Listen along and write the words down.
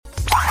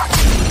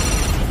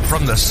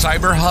From the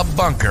Cyber Hub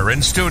bunker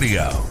in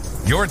studio,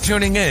 you're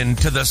tuning in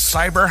to the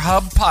Cyber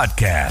Hub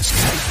podcast.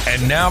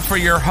 And now for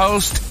your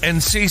host and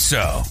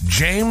CISO,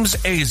 James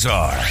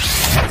Azar.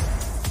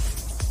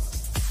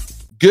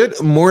 Good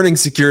morning,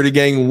 security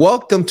gang.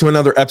 Welcome to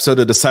another episode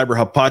of the Cyber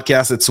Hub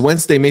podcast. It's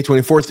Wednesday, May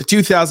 24th,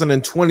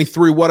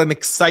 2023. What an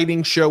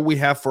exciting show we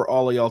have for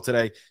all of y'all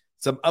today.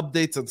 Some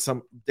updates on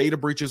some data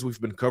breaches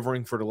we've been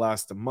covering for the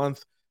last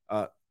month.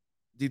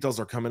 Details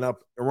are coming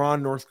up.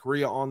 Iran, North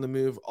Korea on the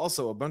move.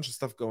 Also, a bunch of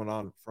stuff going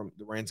on from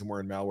the ransomware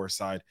and malware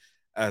side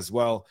as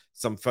well.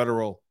 Some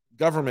federal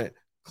government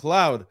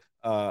cloud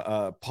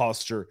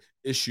posture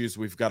issues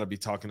we've got to be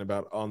talking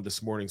about on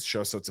this morning's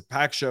show. So it's a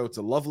packed show. It's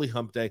a lovely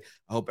hump day.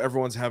 I hope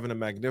everyone's having a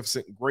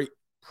magnificent, great,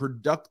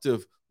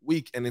 productive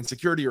week. And in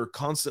security, you're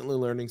constantly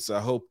learning. So I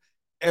hope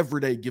every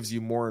day gives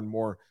you more and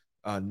more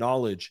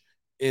knowledge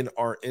in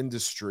our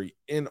industry,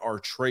 in our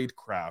trade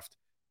craft.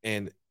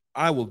 And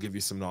I will give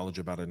you some knowledge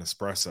about an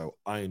espresso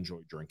I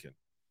enjoy drinking.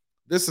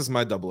 This is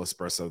my double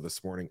espresso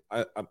this morning.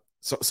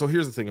 So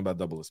here's the thing about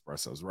double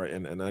espressos, right?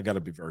 And I got to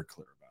be very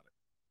clear about it.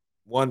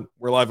 1,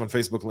 we're live on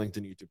Facebook,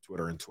 LinkedIn, YouTube,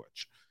 Twitter, and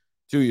Twitch.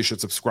 2, you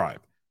should subscribe.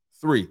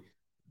 3,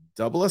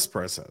 double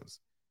espressos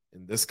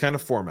in this kind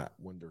of format,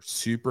 when they're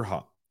super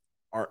hot,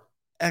 are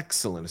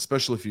excellent,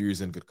 especially if you're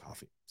using good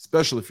coffee.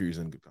 Especially if you're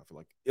using good coffee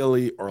like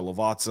Illy or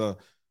Lavazza.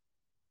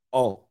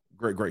 All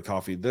great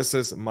coffee. This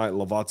is my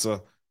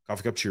Lavazza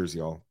coffee cup. Cheers,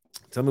 y'all.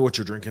 Tell me what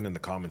you're drinking in the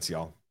comments,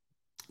 y'all.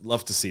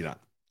 Love to see that.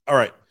 All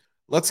right,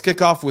 let's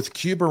kick off with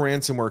Cuba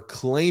Ransomware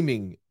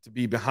claiming to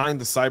be behind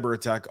the cyber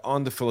attack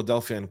on the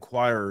Philadelphia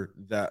Inquirer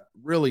that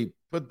really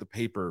put the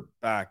paper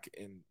back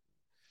in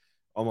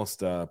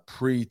almost a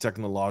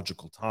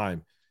pre-technological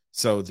time.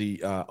 So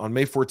on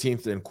May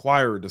 14th, the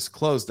Inquirer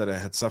disclosed that it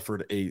had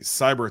suffered a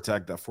cyber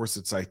attack that forced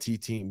its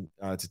IT team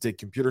to take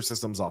computer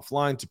systems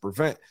offline to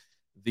prevent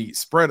the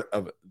spread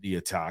of the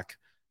attack.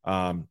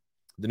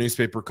 The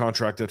newspaper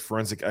contracted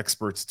forensic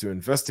experts to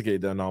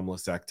investigate the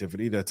anomalous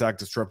activity. The attack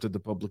disrupted the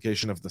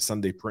publication of the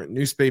Sunday print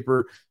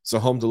newspaper, so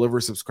home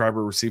delivery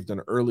subscriber received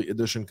an early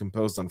edition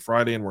composed on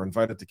Friday and were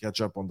invited to catch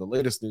up on the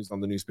latest news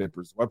on the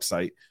newspaper's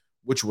website,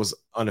 which was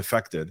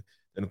unaffected.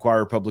 The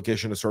Inquirer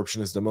publication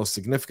disruption is the most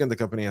significant the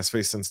company has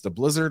faced since the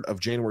blizzard of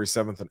January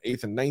 7th and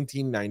 8th in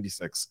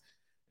 1996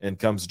 and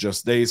comes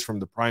just days from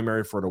the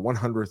primary for the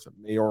 100th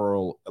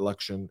mayoral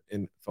election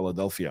in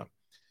Philadelphia.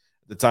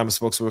 At the time, a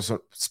spokesperson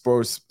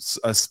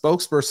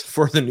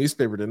for the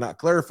newspaper did not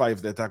clarify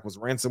if the attack was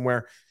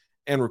ransomware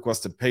and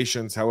requested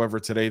patience. However,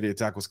 today the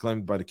attack was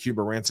claimed by the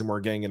Cuba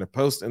ransomware gang in a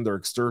post in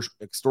their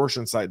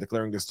extortion site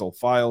declaring they stole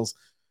files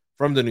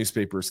from the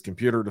newspaper's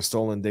computer. The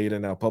stolen data,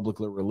 now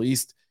publicly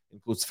released,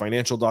 includes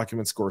financial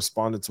documents,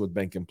 correspondence with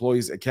bank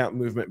employees, account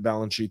movement,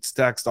 balance sheets,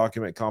 tax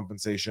document,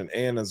 compensation,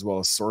 and as well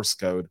as source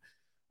code.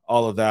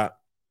 All of that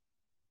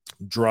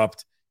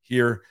dropped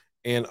here.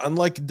 And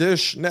unlike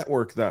Dish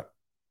Network, that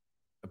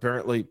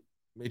apparently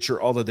made sure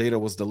all the data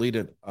was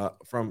deleted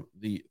from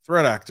the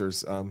threat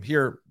actors,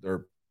 here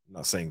they're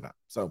not saying that.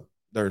 So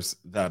there's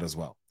that as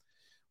well.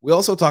 We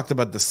also talked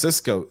about the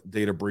Sysco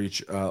data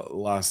breach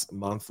last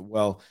month.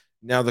 Well,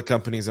 now the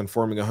company is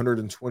informing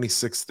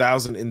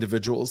 126,000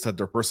 individuals that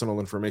their personal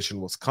information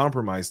was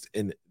compromised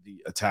in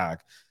the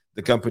attack.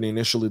 The company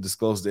initially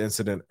disclosed the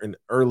incident in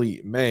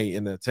early May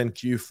in a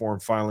 10Q form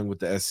filing with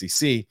the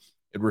SEC.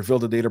 It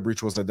revealed the data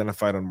breach was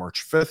identified on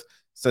March 5th,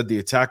 said the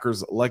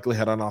attackers likely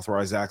had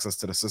unauthorized access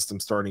to the system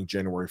starting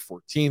January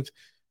 14th.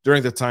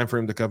 During the time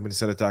frame, the company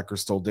said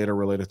attackers stole data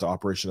related to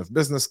operation of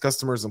business,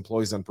 customers,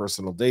 employees, and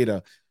personal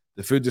data.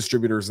 The food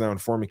distributor is now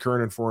informing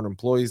current and foreign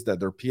employees that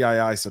their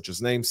PII, such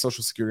as names,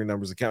 social security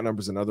numbers, account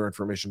numbers, and other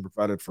information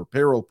provided for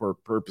payroll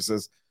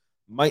purposes,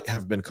 might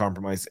have been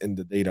compromised in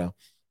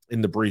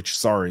the breach.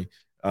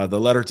 The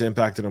letter to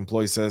impacted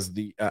employees says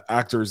the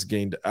actors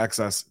gained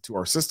access to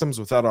our systems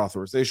without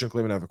authorization,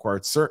 claiming to have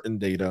acquired certain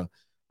data.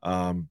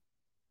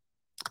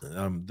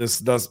 This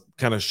does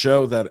kind of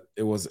show that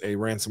it was a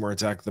ransomware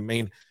attack. The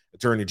main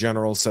attorney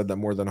general said that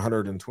more than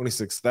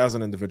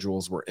 126,000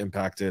 individuals were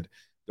impacted.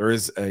 There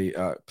is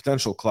a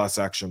potential class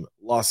action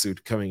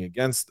lawsuit coming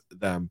against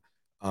them.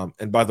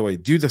 And by the way,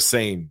 do the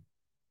same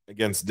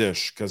against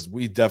Dish, because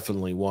we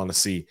definitely want to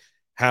see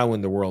how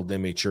in the world they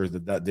made sure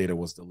that that data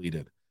was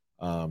deleted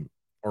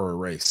or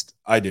erased.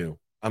 I do.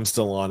 I'm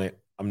still on it.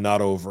 I'm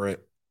not over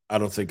it. I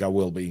don't think I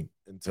will be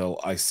until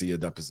I see a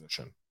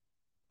deposition.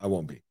 I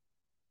won't be.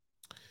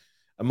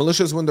 A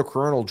malicious window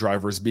kernel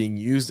driver is being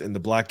used in the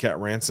BlackCat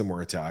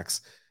ransomware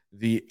attacks.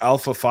 The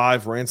Alpha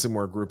 5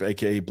 ransomware group,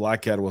 aka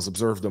BlackCat, was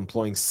observed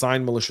employing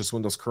signed malicious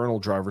Windows kernel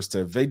drivers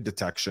to evade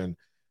detection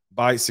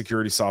by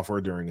security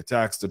software during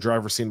attacks. The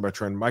driver seen by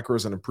Trend Micro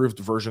is an improved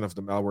version of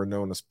the malware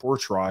known as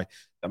Portry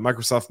that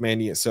Microsoft,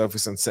 Mandiant,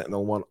 Sophos, and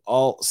Sentinel-1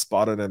 all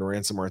spotted in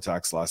ransomware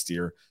attacks last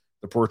year.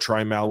 The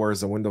Portry malware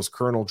is a Windows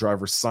kernel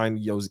driver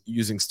signed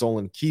using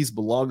stolen keys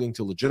belonging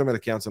to legitimate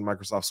accounts in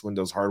Microsoft's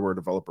Windows hardware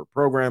developer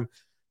program.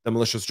 The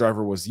malicious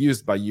driver was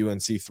used by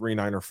UNC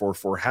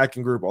 3944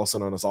 hacking group, also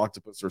known as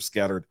Octopus or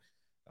Scattered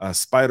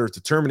Spider,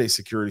 to terminate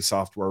security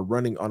software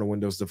running on a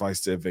Windows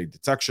device to evade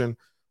detection.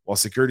 While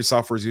security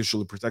software is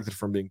usually protected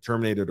from being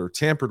terminated or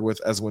tampered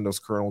with, as Windows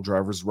kernel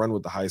drivers run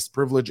with the highest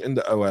privilege in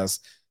the OS,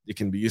 it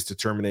can be used to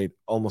terminate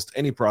almost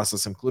any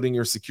process, including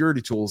your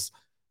security tools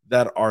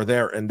that are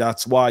there. And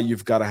that's why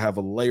you've got to have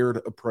a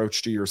layered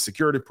approach to your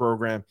security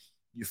program.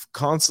 You've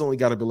constantly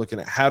got to be looking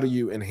at how do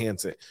you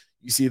enhance it.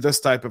 You see this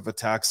type of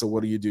attack, so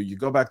what do? You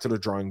go back to the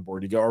drawing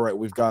board. You go, all right,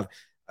 we've got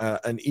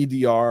an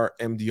EDR,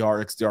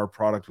 MDR, XDR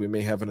product. We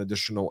may have an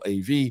additional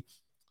AV.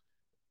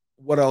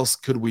 What else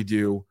could we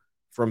do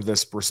from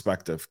this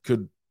perspective?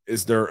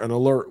 Is there an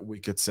alert we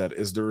could set?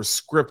 Is there a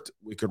script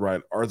we could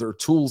write? Are there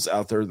tools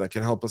out there that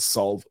can help us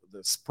solve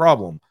this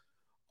problem?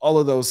 All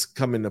of those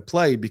come into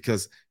play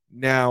because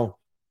now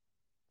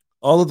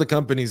all of the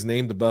companies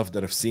named above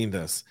that have seen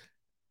this,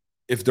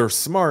 if they're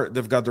smart,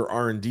 they've got their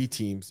R&D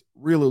teams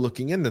really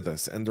looking into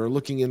this, and they're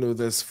looking into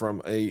this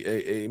from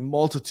a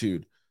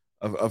multitude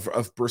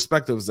of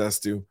perspectives as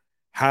to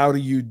how do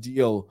you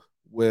deal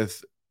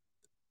with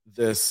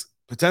this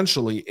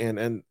potentially,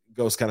 and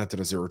goes kind of to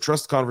the zero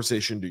trust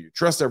conversation. Do you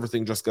trust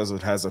everything just because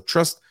it has a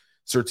trust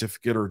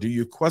certificate, or do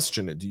you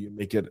question it? Do you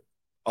make it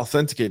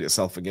authenticate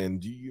itself again?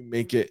 Do you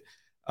make it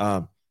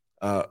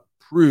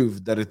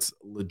prove that it's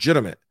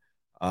legitimate?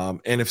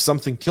 And if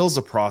something kills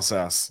a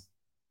process,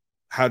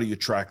 how do you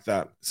track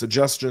that?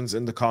 Suggestions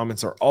in the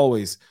comments are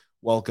always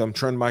welcome.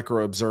 Trend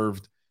Micro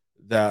observed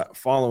that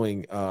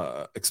following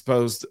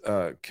exposed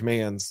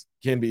commands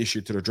can be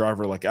issued to the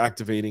driver, like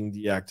activating,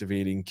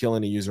 deactivating, kill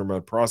any user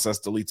mode process,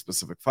 delete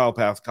specific file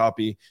path,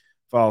 copy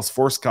files,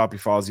 force copy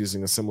files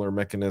using a similar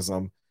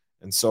mechanism,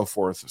 and so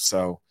forth.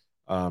 So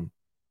an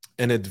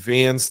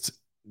advanced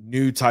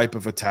new type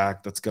of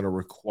attack that's going to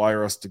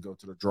require us to go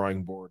to the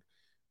drawing board.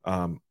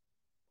 I'll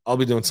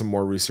be doing some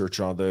more research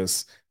on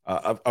this.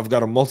 I've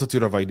got a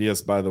multitude of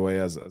ideas, by the way,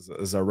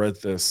 as I read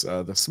this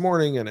this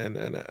morning,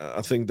 and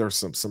I think there's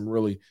some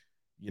really,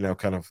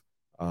 kind of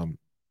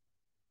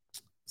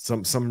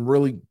some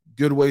really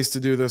good ways to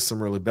do this,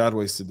 some really bad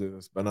ways to do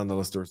this, but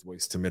nonetheless, there's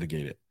ways to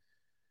mitigate it.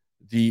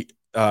 The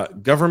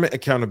Government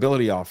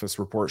Accountability Office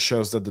report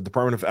shows that the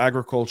Department of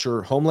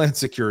Agriculture, Homeland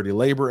Security,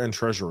 Labor, and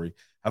Treasury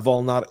have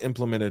all not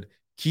implemented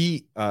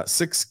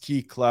 6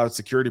 key cloud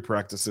security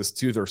practices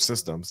to their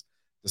systems.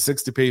 The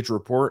 60-page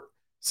report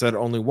said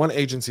only one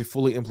agency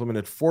fully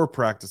implemented 4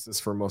 practices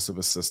for most of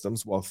its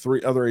systems, while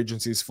 3 other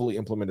agencies fully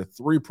implemented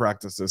 3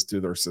 practices to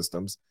their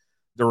systems.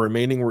 The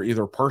remaining were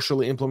either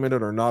partially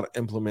implemented or not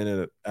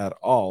implemented at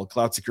all.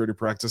 Cloud security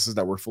practices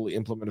that were fully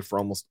implemented for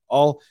almost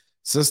all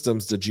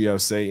systems, the GO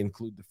say,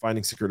 include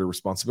defining security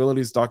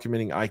responsibilities,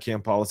 documenting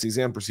ICAM policies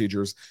and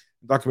procedures,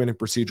 documenting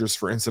procedures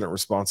for incident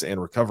response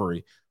and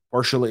recovery.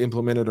 Partially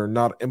implemented or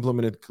not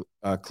implemented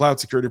cloud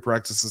security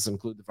practices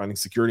include defining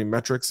security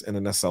metrics in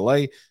an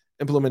SLA,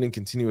 implementing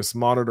continuous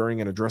monitoring,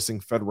 and addressing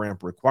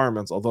FedRAMP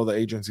requirements. Although the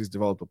agencies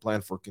developed a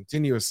plan for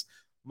continuous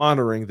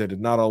monitoring, they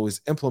did not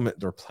always implement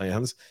their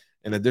plans.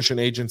 In addition,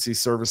 agency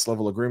service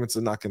level agreements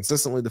did not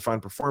consistently define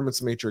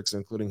performance matrix,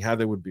 including how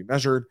they would be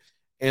measured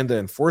and the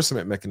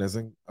enforcement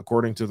mechanism.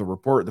 According to the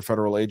report, the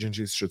federal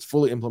agencies should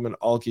fully implement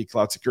all key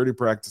cloud security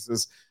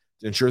practices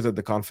to ensure that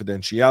the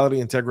confidentiality,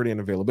 integrity, and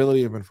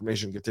availability of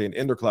information contained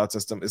in their cloud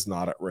system is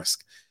not at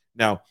risk.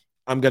 Now,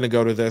 I'm going to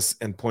go to this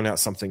and point out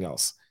something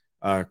else.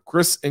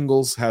 Chris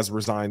Ingalls has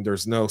resigned.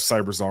 There's no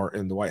cyber czar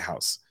in the White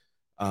House.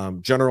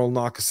 General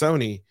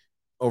Nakasone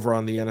over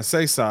on the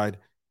NSA side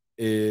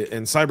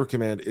and Cyber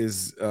Command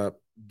is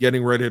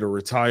getting ready to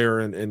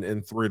retire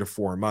in 3 to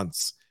 4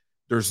 months.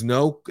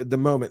 At the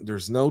moment,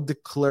 there's no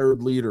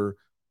declared leader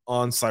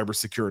on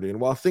cybersecurity. And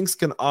while things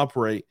can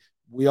operate,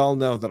 we all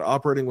know that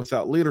operating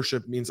without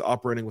leadership means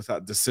operating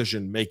without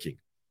decision making.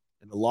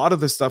 And a lot of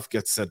this stuff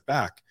gets set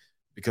back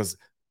because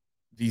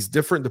these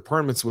different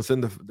departments within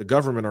the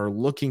government are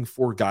looking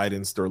for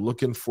guidance, they're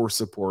looking for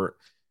support,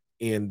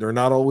 and they're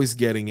not always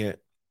getting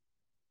it.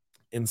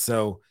 And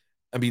so,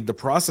 I mean, the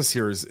process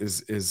here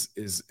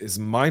is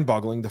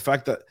mind-boggling. The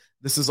fact that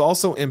this is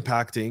also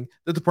impacting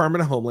the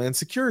Department of Homeland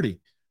Security.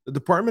 The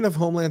Department of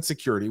Homeland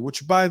Security,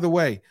 which, by the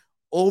way,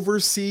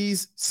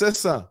 oversees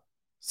CISA.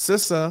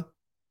 CISA,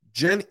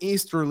 Jen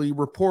Easterly,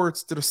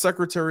 reports to the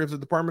Secretary of the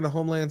Department of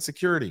Homeland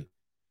Security.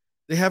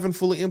 They haven't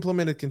fully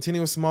implemented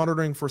continuous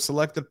monitoring for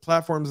selected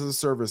platforms as a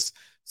service,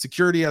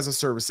 security as a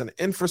service, and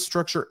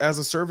infrastructure as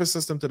a service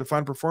system to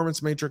define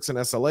performance matrix and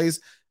SLAs,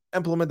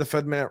 implement the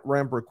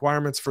FedRAMP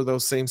requirements for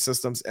those same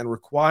systems, and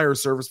require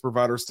service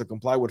providers to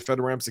comply with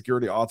FedRAMP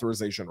security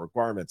authorization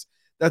requirements.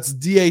 That's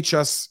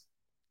DHS,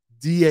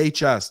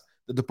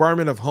 the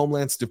Department of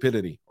Homeland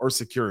Stupidity or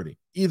Security,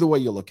 either way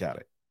you look at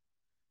it.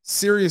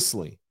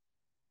 Seriously.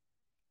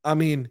 I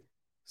mean,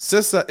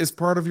 CISA is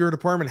part of your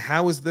department.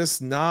 How is this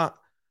not?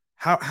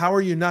 How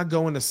are you not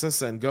going to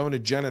CISA and going to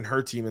Jen and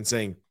her team and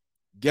saying,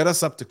 get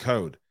us up to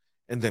code,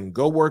 and then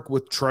go work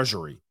with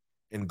Treasury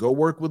and go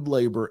work with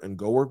Labor and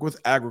go work with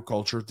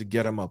Agriculture to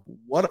get them up?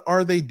 What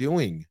are they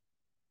doing?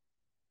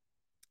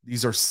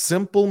 These are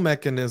simple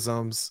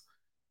mechanisms.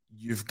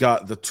 You've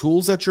got the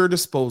tools at your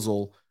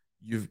disposal.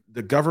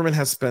 The government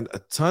has spent a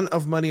ton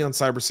of money on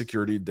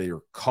cybersecurity. They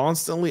are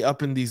constantly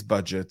up in these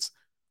budgets.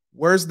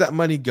 Where's that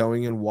money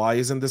going, and why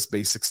isn't this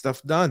basic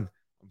stuff done?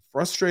 I'm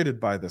frustrated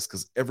by this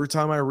because every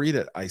time I read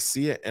it, I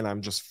see it, and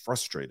I'm just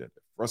frustrated.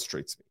 It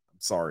frustrates me. I'm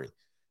sorry.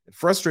 It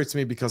frustrates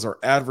me because our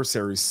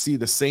adversaries see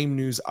the same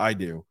news I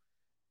do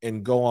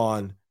and go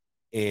on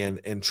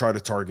and try to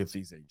target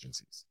these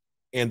agencies.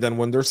 And then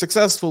when they're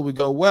successful, we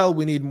go, well,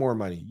 we need more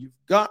money. You've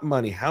got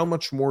money. How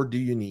much more do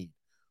you need?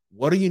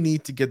 What do you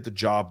need to get the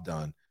job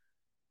done?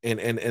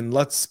 And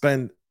let's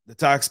spend the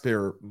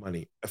taxpayer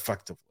money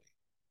effectively.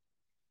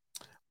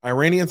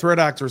 Iranian threat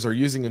actors are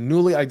using a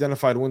newly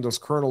identified Windows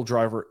kernel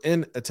driver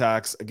in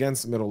attacks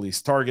against Middle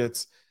East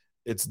targets.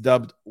 It's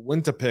dubbed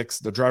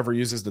Wintapix. The driver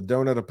uses the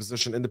donut of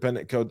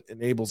position-independent code,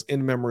 enables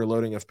in-memory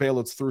loading of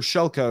payloads through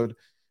shellcode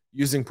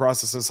using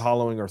processes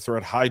hollowing or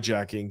threat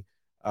hijacking.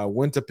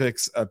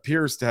 Wintapix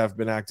appears to have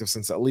been active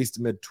since at least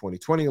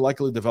mid-2020,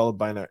 likely developed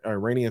by an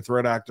Iranian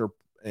threat actor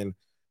and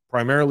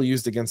primarily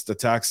used against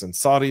attacks in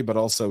Saudi, but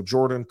also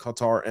Jordan,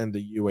 Qatar, and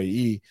the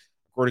UAE.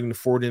 According to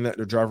Fortinet,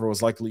 the driver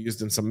was likely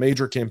used in some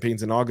major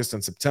campaigns in August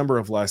and September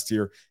of last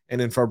year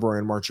and in February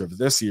and March of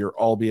this year,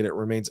 albeit it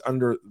remains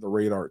under the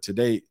radar to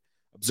date.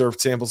 Observed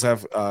samples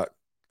have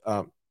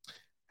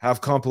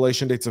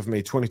compilation dates of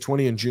May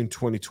 2020 and June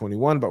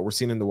 2021, but were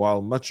seen in the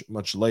wild much,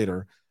 much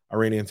later.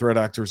 Iranian threat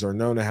actors are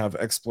known to have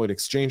exploit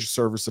Exchange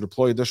servers to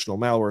deploy additional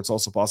malware. It's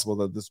also possible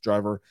that this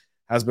driver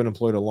has been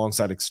employed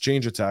alongside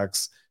Exchange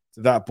attacks.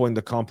 To that point,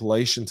 the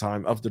compilation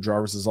time of the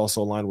drivers is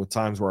also aligned with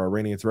times where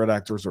Iranian threat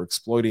actors are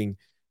exploiting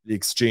the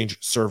Exchange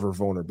server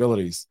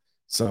vulnerabilities.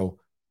 So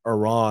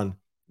Iran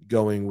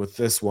going with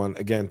this one,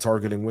 again,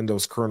 targeting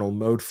Windows kernel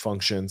mode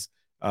functions,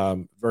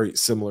 very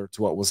similar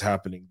to what was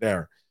happening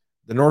there.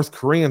 The North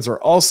Koreans are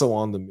also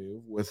on the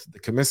move, with the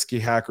Comiskey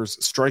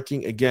hackers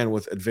striking again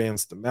with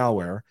advanced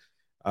malware.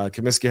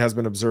 Comiskey has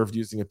been observed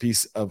using a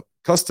piece of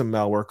custom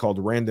malware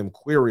called Random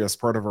Query as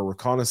part of a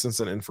reconnaissance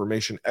and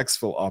information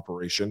exfil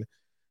operation.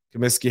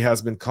 Comiskey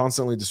has been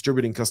constantly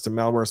distributing custom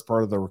malware as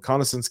part of the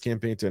reconnaissance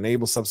campaign to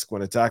enable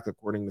subsequent attack,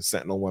 according to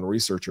SentinelOne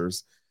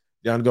researchers.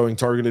 The ongoing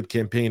targeted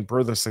campaign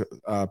per the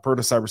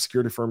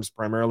cybersecurity firm is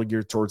primarily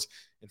geared towards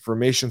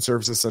information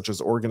services such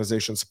as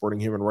organizations supporting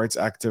human rights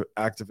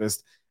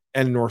activists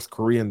and North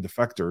Korean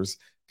defectors.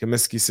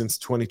 Comiskey, since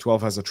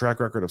 2012, has a track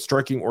record of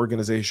striking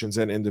organizations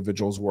and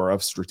individuals who are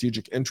of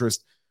strategic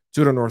interest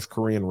to the North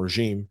Korean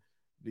regime.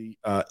 The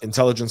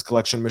intelligence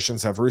collection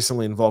missions have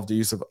recently involved the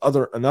use of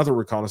another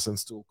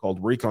reconnaissance tool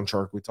called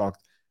ReconShark. We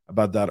talked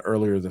about that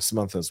earlier this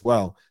month as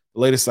well.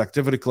 The latest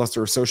activity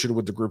cluster associated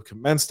with the group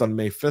commenced on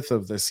May 5th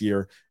of this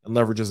year and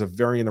leverages a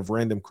variant of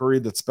Random Query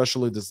that's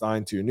specially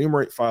designed to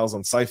enumerate files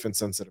on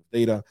siphon-sensitive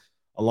data.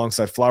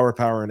 Alongside Flower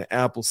Power and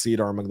Appleseed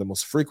are among the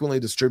most frequently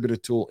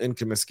distributed tool in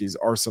Comiskey's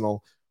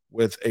arsenal,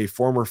 with a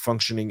former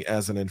functioning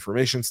as an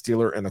information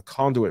stealer and a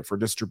conduit for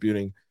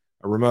distributing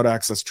remote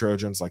access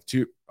Trojans like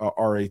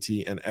RAT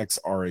and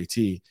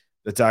XRAT.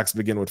 The attacks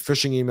begin with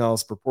phishing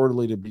emails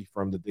purportedly to be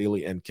from the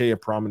Daily NK, a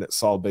prominent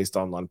Seoul-based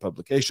online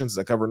publications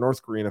that cover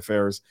North Korean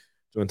affairs,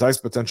 to entice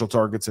potential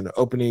targets into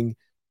opening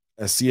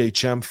a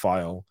CHM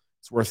file.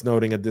 It's worth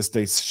noting at this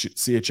date,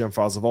 CHM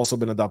files have also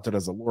been adopted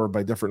as a lure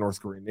by different North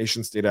Korean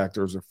nation-state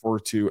actors,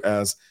 referred to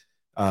as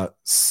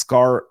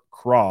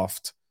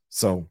Scarcroft.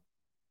 So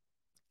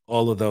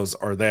all of those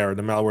are there.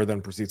 The malware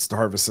then proceeds to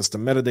harvest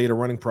system metadata,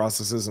 running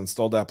processes,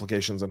 installed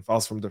applications, and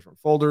files from different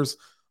folders,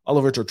 all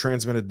of which are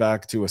transmitted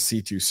back to a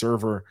C2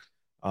 server.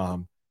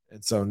 And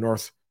so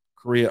North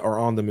Korea are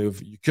on the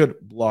move. You could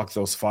block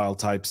those file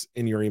types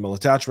in your email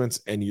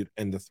attachments, and you'd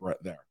end the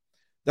threat there.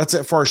 That's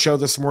it for our show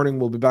this morning.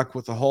 We'll be back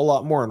with a whole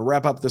lot more and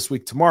wrap up this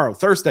week tomorrow,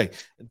 Thursday.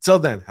 Until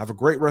then, have a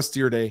great rest of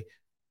your day.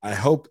 I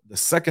hope the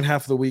second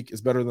half of the week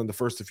is better than the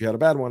first if you had a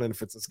bad one. And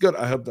if it's as good,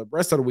 I hope the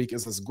rest of the week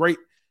is as great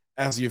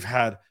as you've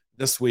had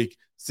this week.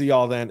 See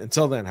y'all then.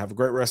 Until then, have a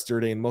great rest of your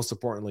day. And most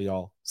importantly,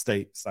 y'all,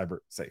 stay cyber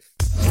safe.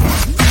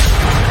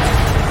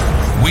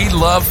 We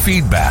love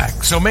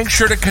feedback, so make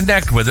sure to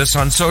connect with us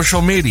on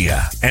social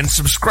media and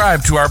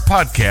subscribe to our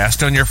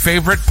podcast on your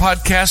favorite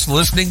podcast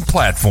listening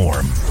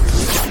platform.